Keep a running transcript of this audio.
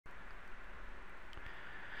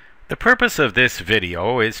The purpose of this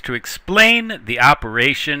video is to explain the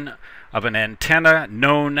operation of an antenna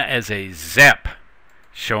known as a Zepp,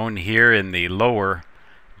 shown here in the lower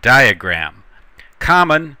diagram.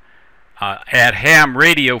 Common at ham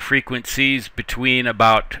radio frequencies between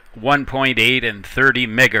about 1.8 and 30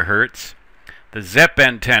 megahertz. The Zepp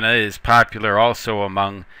antenna is popular also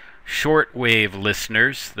among shortwave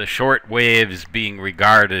listeners, the short waves being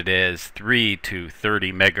regarded as 3 to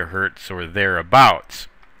 30 megahertz or thereabouts.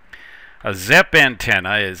 A Zepp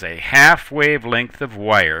antenna is a half wavelength of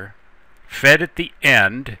wire fed at the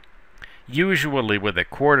end, usually with a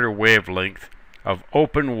quarter wavelength of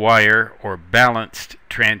open wire or balanced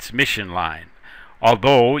transmission line,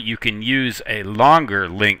 although you can use a longer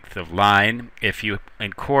length of line if you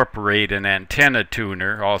incorporate an antenna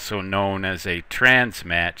tuner, also known as a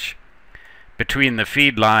transmatch, between the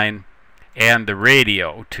feed line and the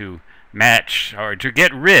radio to match or to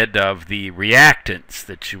get rid of the reactance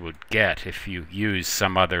that you would get if you use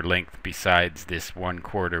some other length besides this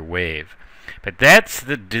 1/4 wave. But that's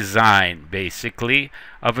the design, basically,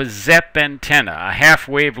 of a Zepp antenna. A half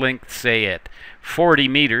wavelength, say at 40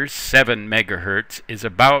 meters, 7 megahertz, is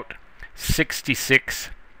about 66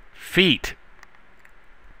 feet.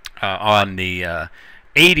 On the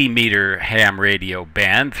 80 meter ham radio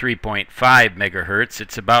band, 3.5 megahertz,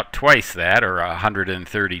 it's about twice that, or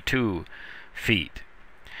 132 feet.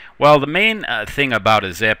 Well, the main thing about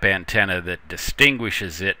a Zepp antenna that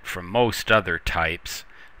distinguishes it from most other types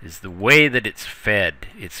is the way that it's fed.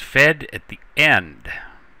 It's fed at the end.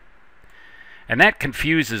 And that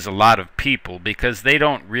confuses a lot of people because they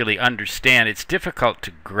don't really understand. It's difficult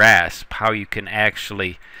to grasp how you can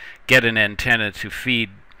actually get an antenna to feed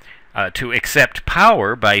to accept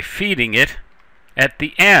power by feeding it at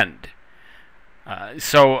the end.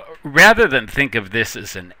 So rather than think of this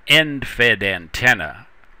as an end-fed antenna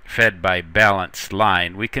fed by balanced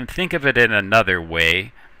line, we can think of it in another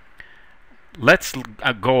way. Let's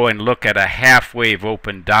go and look at a half-wave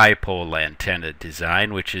open dipole antenna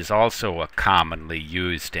design, which is also a commonly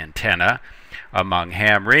used antenna among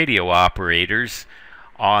ham radio operators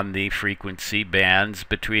on the frequency bands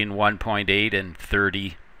between 1.8 and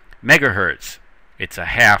 30 megahertz. It's a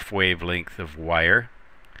half wavelength of wire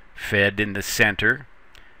fed in the center,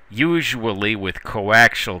 usually with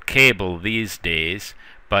coaxial cable these days,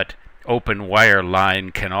 but open wire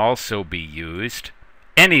line can also be used.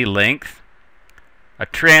 Any length. A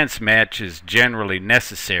transmatch is generally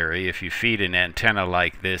necessary if you feed an antenna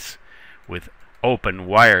like this with open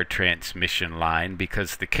wire transmission line,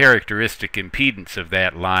 because the characteristic impedance of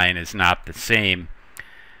that line is not the same,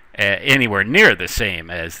 anywhere near the same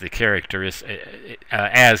as the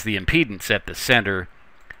as the impedance at the center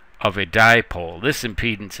of a dipole. This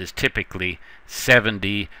impedance is typically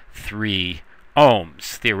 73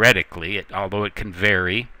 ohms, theoretically, although it can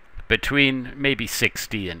vary between maybe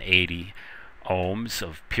 60 and 80 ohms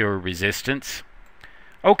of pure resistance.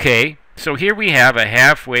 Okay, so here we have a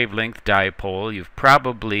half wavelength dipole. You've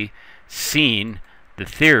probably seen the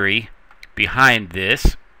theory behind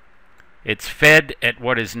this. It's fed at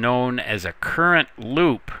what is known as a current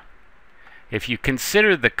loop. If you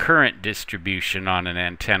consider the current distribution on an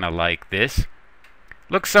antenna like this,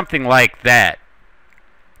 looks something like that.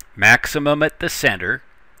 Maximum at the center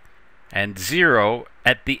and 0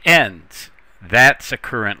 at the ends. That's a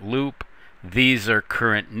current loop. These are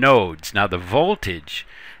current nodes. Now the voltage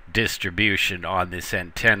distribution on this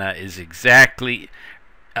antenna is exactly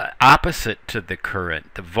opposite to the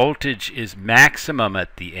current. The voltage is maximum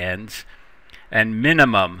at the ends and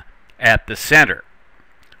minimum at the center.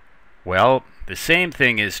 Well, the same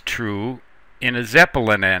thing is true in a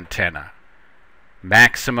Zeppelin antenna.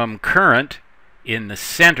 Maximum current in the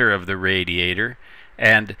center of the radiator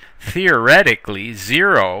and theoretically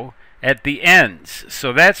 0 at the ends.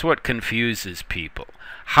 So that's what confuses people.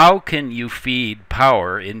 How can you feed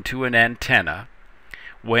power into an antenna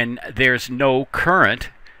when there's no current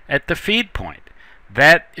at the feed point?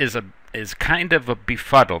 That is kind of a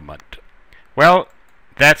befuddlement. Well,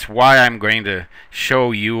 that's why I'm going to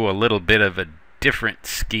show you a little bit of a different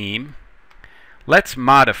scheme. Let's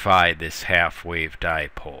modify this half wave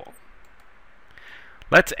dipole.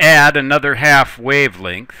 Let's add another half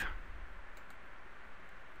wavelength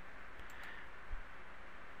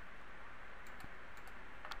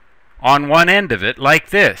on one end of it like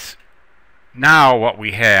this. Now what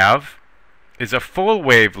we have is a full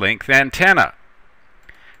wavelength antenna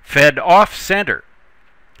fed off center.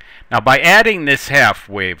 Now by adding this half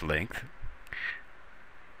wavelength,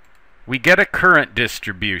 we get a current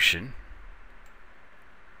distribution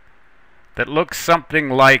that looks something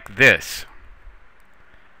like this.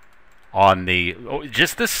 on the,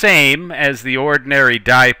 just the same as the ordinary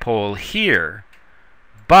dipole here,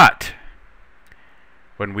 but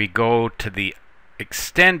when we go to the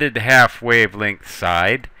extended half wavelength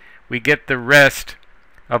side, we get the rest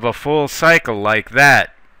of a full cycle like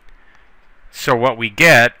that. So what we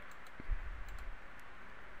get,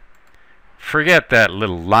 forget that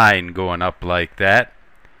little line going up like that.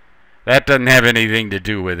 That doesn't have anything to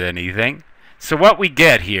do with anything. So what we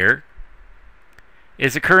get here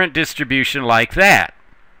is a current distribution like that.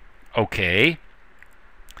 Okay.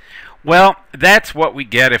 Well, that's what we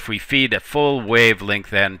get if we feed a full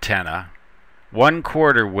wavelength antenna,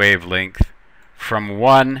 1/4 wavelength from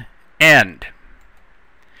one end.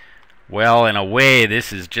 Well, in a way,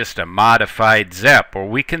 this is just a modified Zepp, or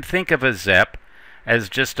we can think of a Zepp as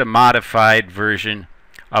just a modified version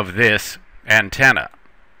of this antenna.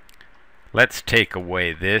 Let's take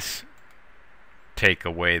away this, take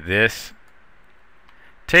away this,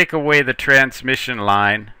 take away the transmission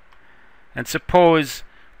line, and suppose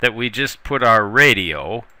that we just put our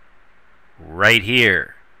radio right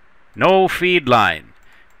here. No feed line.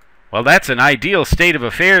 Well, that's an ideal state of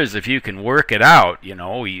affairs if you can work it out. You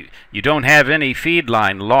know, you don't have any feed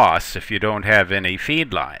line loss if you don't have any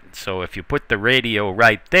feed line. So if you put the radio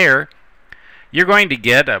right there, you're going to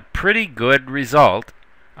get a pretty good result.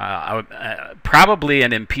 Probably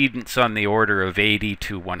an impedance on the order of 80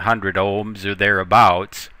 to 100 ohms or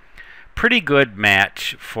thereabouts. Pretty good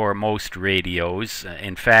match for most radios.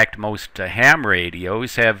 In fact, most ham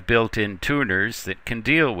radios have built-in tuners that can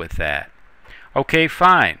deal with that. Okay,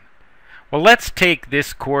 fine. Well, let's take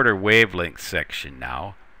this 1/4 wavelength section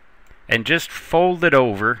now and just fold it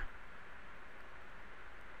over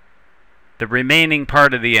the remaining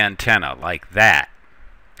part of the antenna like that.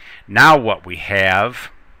 Now what we have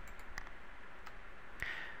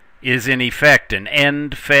is in effect an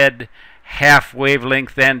end-fed half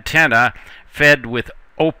wavelength antenna fed with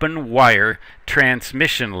open wire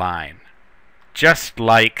transmission line, just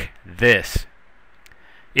like this.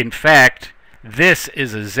 In fact, this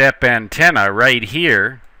is a Zepp antenna right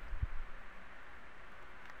here.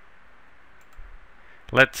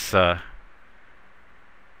 Let's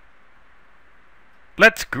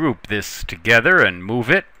group this together and move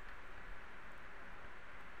it.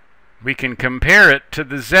 We can compare it to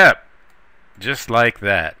the Zepp, just like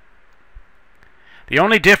that. The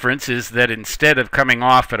only difference is that instead of coming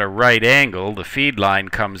off at a right angle, the feed line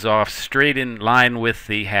comes off straight in line with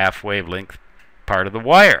the half wavelength part of the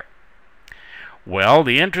wire. Well,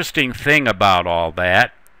 the interesting thing about all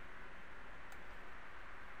that,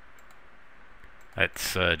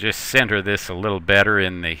 let's just center this a little better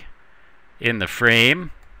in the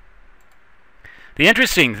frame. The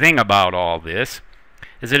interesting thing about all this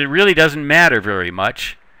is that it really doesn't matter very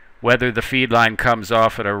much whether the feed line comes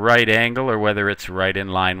off at a right angle or whether it's right in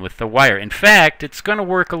line with the wire. In fact, it's going to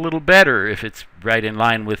work a little better if it's right in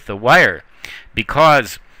line with the wire,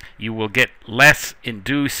 because you will get less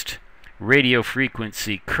induced radio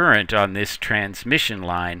frequency current on this transmission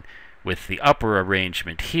line with the upper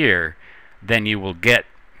arrangement here than you will get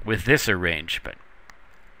with this arrangement.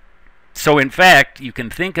 So in fact, you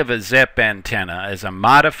can think of a Zepp antenna as a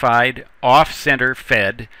modified, off-center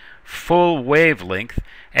fed, full wavelength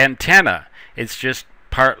antenna. It's just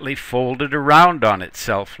partly folded around on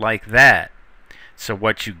itself like that. So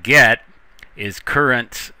what you get is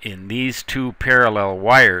currents in these two parallel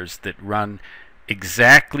wires that run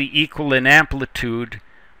exactly equal in amplitude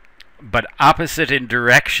but opposite in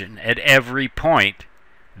direction at every point,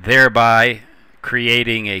 thereby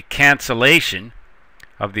creating a cancellation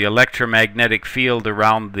of the electromagnetic field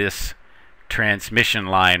around this transmission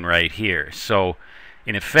line right here. So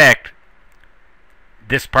in effect,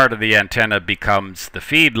 this part of the antenna becomes the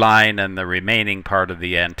feed line, and the remaining part of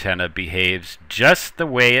the antenna behaves just the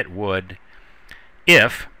way it would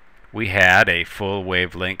if we had a full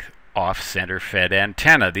wavelength off-center fed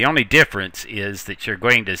antenna. The only difference is that you're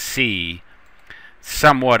going to see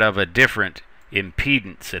somewhat of a different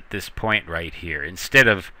impedance at this point right here. Instead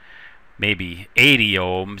of maybe 80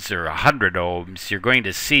 ohms or 100 ohms, you're going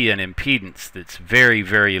to see an impedance that's very,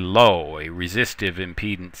 very low, a resistive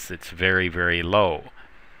impedance that's very, very low.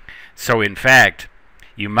 So in fact,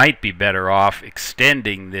 you might be better off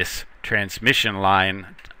extending this transmission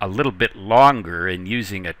line a little bit longer and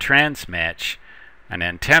using a transmatch, an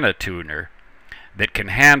antenna tuner, that can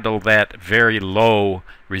handle that very low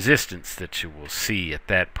resistance that you will see at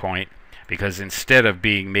that point, because instead of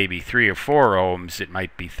being maybe 3 or 4 ohms, it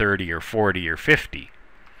might be 30 or 40 or 50.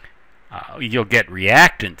 You'll get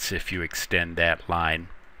reactance if you extend that line,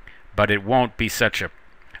 but it won't be such a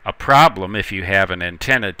problem if you have an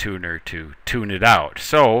antenna tuner to tune it out.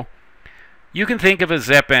 So You can think of a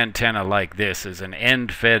Zepp antenna like this as an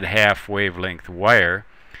end-fed half wavelength wire,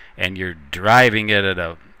 and you're driving it at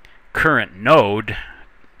a current node,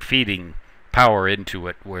 feeding power into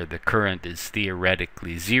it where the current is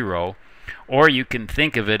theoretically zero. Or you can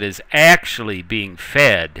think of it as actually being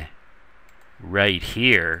fed right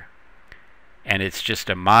here, and it's just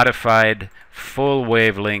a modified full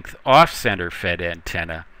wavelength off-center fed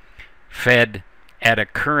antenna fed at a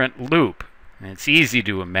current loop. And it's easy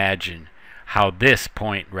to imagine how this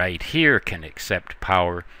point right here can accept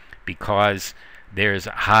power because there's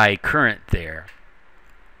a high current there.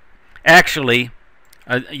 Actually,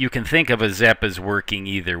 you can think of a Zepp as working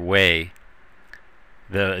either way.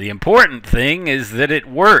 The important thing is that it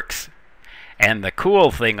works. And the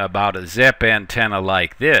cool thing about a Zepp antenna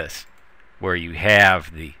like this, where you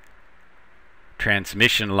have the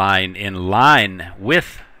transmission line in line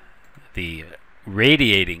with the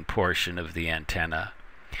radiating portion of the antenna,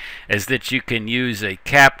 is that you can use a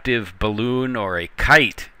captive balloon or a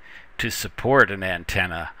kite to support an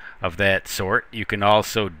antenna of that sort. You can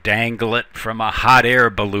also dangle it from a hot air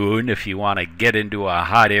balloon if you want to get into a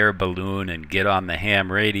hot air balloon and get on the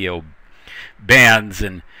ham radio bands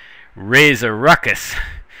and raise a ruckus.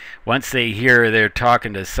 Once they hear they're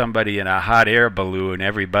talking to somebody in a hot air balloon,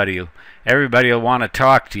 everybody will want to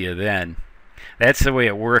talk to you then. That's the way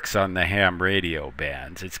it works on the ham radio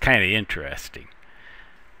bands. It's kind of interesting.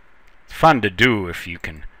 It's fun to do if you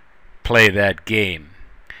can play that game.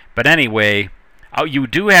 But anyway, you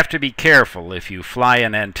do have to be careful if you fly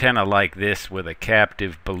an antenna like this with a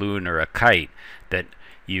captive balloon or a kite, that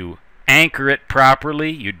you anchor it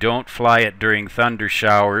properly. You don't fly it during thunder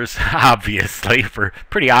showers, obviously, for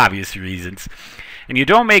pretty obvious reasons. And you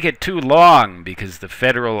don't make it too long, because the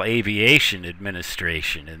Federal Aviation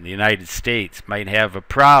Administration in the United States might have a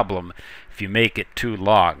problem if you make it too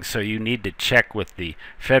long. So you need to check with the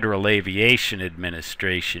Federal Aviation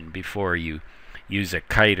Administration before you use a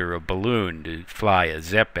kite or a balloon to fly a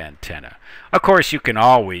Zepp antenna. Of course, you can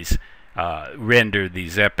always render the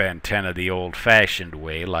Zepp antenna the old-fashioned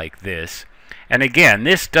way, like this. And again,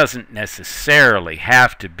 this doesn't necessarily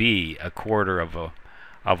have to be a quarter of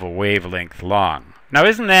a wavelength long. Now,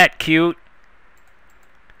 isn't that cute?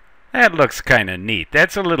 That looks kind of neat.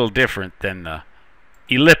 That's a little different than the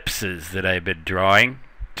ellipses that I've been drawing.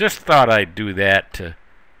 Just thought I'd do that to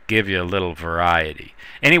give you a little variety.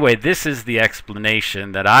 Anyway, this is the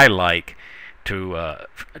explanation that I like to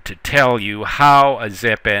tell you how a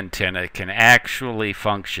Zepp antenna can actually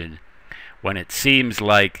function when it seems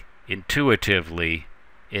like intuitively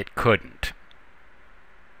it couldn't.